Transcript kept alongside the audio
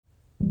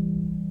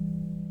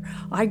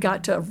I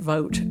got to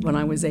vote when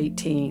I was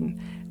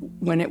 18,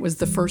 when it was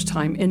the first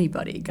time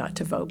anybody got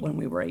to vote when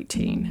we were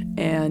 18.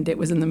 And it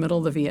was in the middle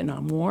of the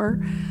Vietnam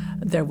War.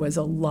 There was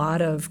a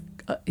lot of,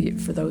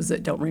 for those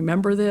that don't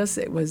remember this,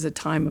 it was a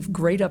time of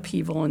great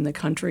upheaval in the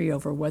country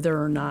over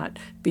whether or not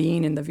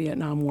being in the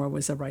Vietnam War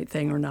was the right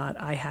thing or not.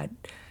 I had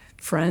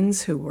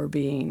friends who were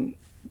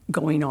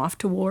going off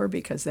to war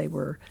because they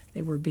were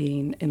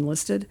being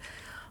enlisted.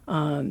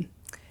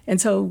 And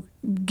so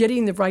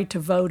getting the right to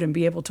vote and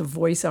be able to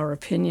voice our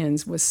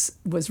opinions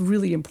was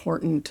really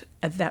important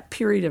at that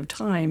period of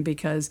time,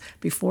 because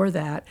before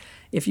that,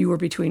 if you were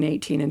between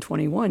 18 and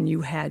 21,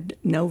 you had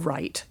no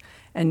right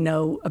and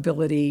no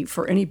ability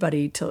for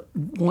anybody to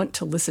want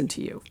to listen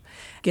to you.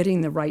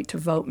 Getting the right to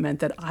vote meant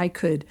that I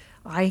could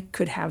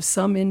have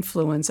some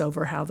influence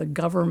over how the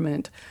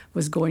government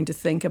was going to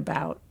think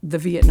about the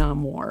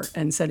Vietnam War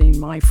and sending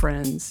my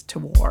friends to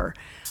war,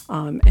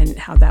 and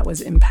how that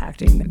was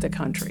impacting the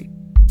country.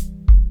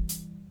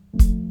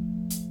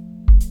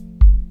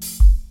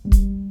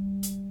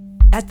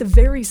 At the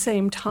very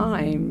same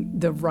time,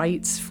 the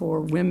rights for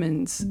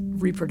women's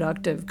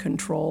reproductive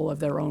control of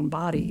their own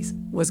bodies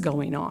was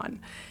going on.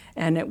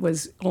 And it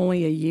was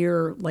only a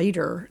year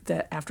later,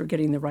 that after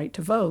getting the right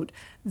to vote,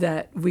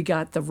 that we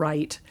got the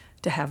right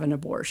to have an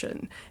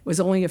abortion. It was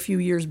only a few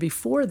years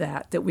before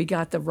that we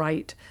got the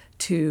right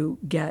to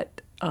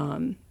get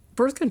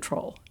birth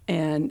control,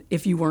 and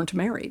if you weren't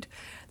married.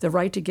 The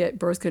right to get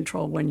birth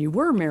control when you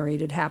were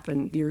married had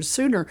happened years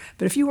sooner,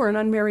 but if you were an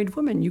unmarried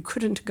woman, you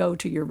couldn't go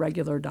to your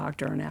regular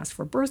doctor and ask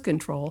for birth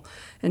control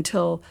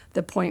until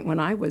the point when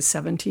I was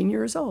 17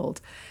 years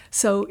old.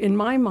 So in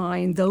my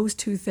mind, those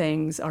two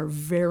things are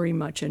very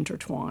much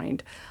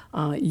intertwined.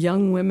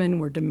 Young women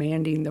were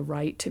demanding the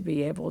right to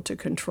be able to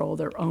control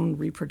their own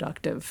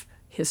reproductive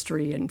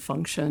history and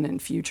function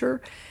and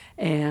future.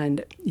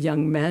 And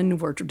young men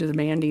were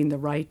demanding the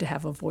right to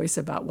have a voice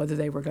about whether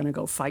they were going to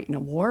go fight in a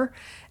war.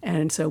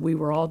 And so we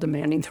were all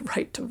demanding the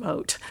right to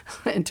vote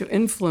and to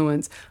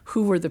influence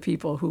who were the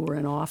people who were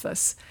in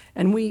office.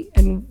 And we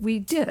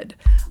did.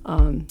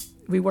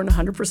 We weren't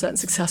 100%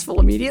 successful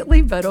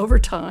immediately, but over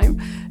time,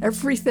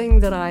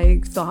 everything that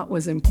I thought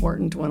was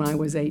important when I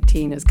was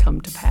 18 has come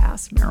to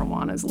pass.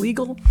 Marijuana is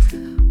legal.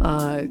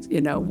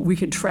 We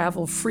can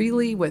travel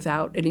freely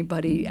without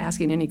anybody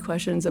asking any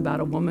questions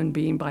about a woman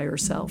being by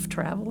herself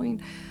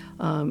traveling.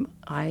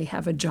 I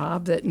have a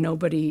job that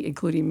nobody,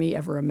 including me,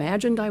 ever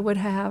imagined I would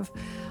have.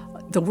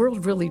 The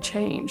world really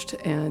changed,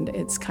 and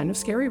it's kind of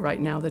scary right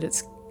now that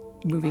it's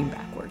moving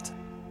backwards.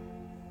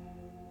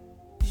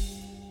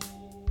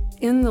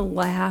 In the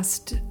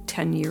last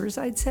 10 years,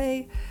 I'd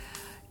say,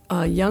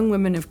 young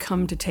women have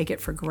come to take it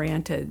for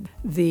granted,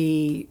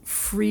 the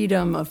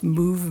freedom of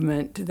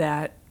movement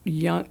that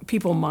young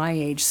people my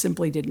age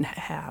simply didn't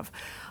have.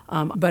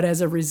 But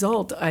as a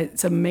result,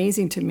 it's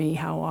amazing to me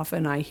how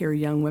often I hear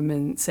young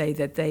women say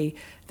that they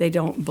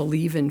don't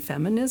believe in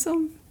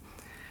feminism,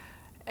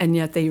 and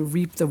yet they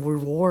reap the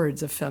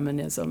rewards of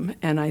feminism.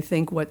 And I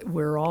think what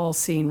we're all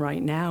seeing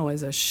right now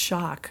is a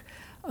shock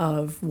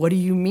of, what do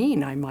you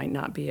mean I might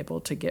not be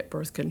able to get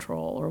birth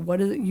control? Or what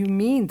do you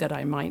mean that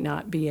I might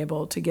not be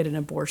able to get an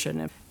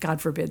abortion if, God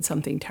forbid,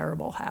 something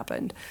terrible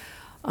happened?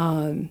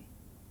 I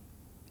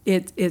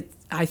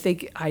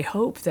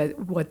hope that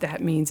what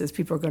that means is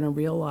people are going to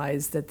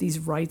realize that these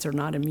rights are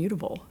not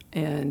immutable,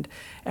 and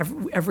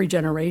every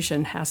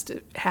generation has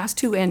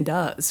to and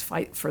does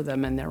fight for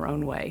them in their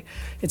own way.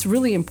 It's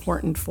really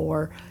important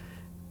for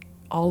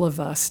all of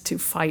us to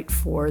fight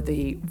for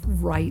the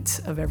rights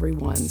of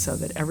everyone, so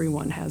that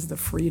everyone has the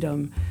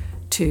freedom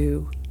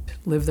to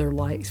live their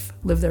life,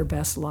 live their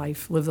best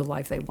life, live the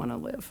life they want to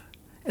live,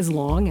 as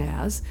long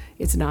as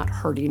it's not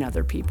hurting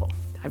other people.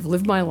 I've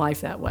lived my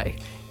life that way.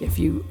 If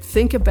you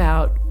think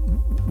about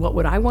what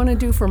would I want to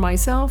do for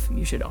myself,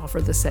 you should offer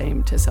the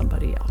same to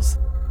somebody else.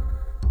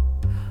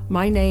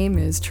 My name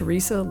is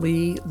Terri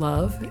Lee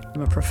Love.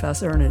 I'm a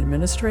professor and an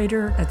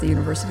administrator at the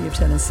University of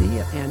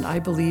Tennessee, and I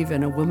believe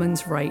in a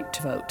woman's right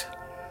to vote.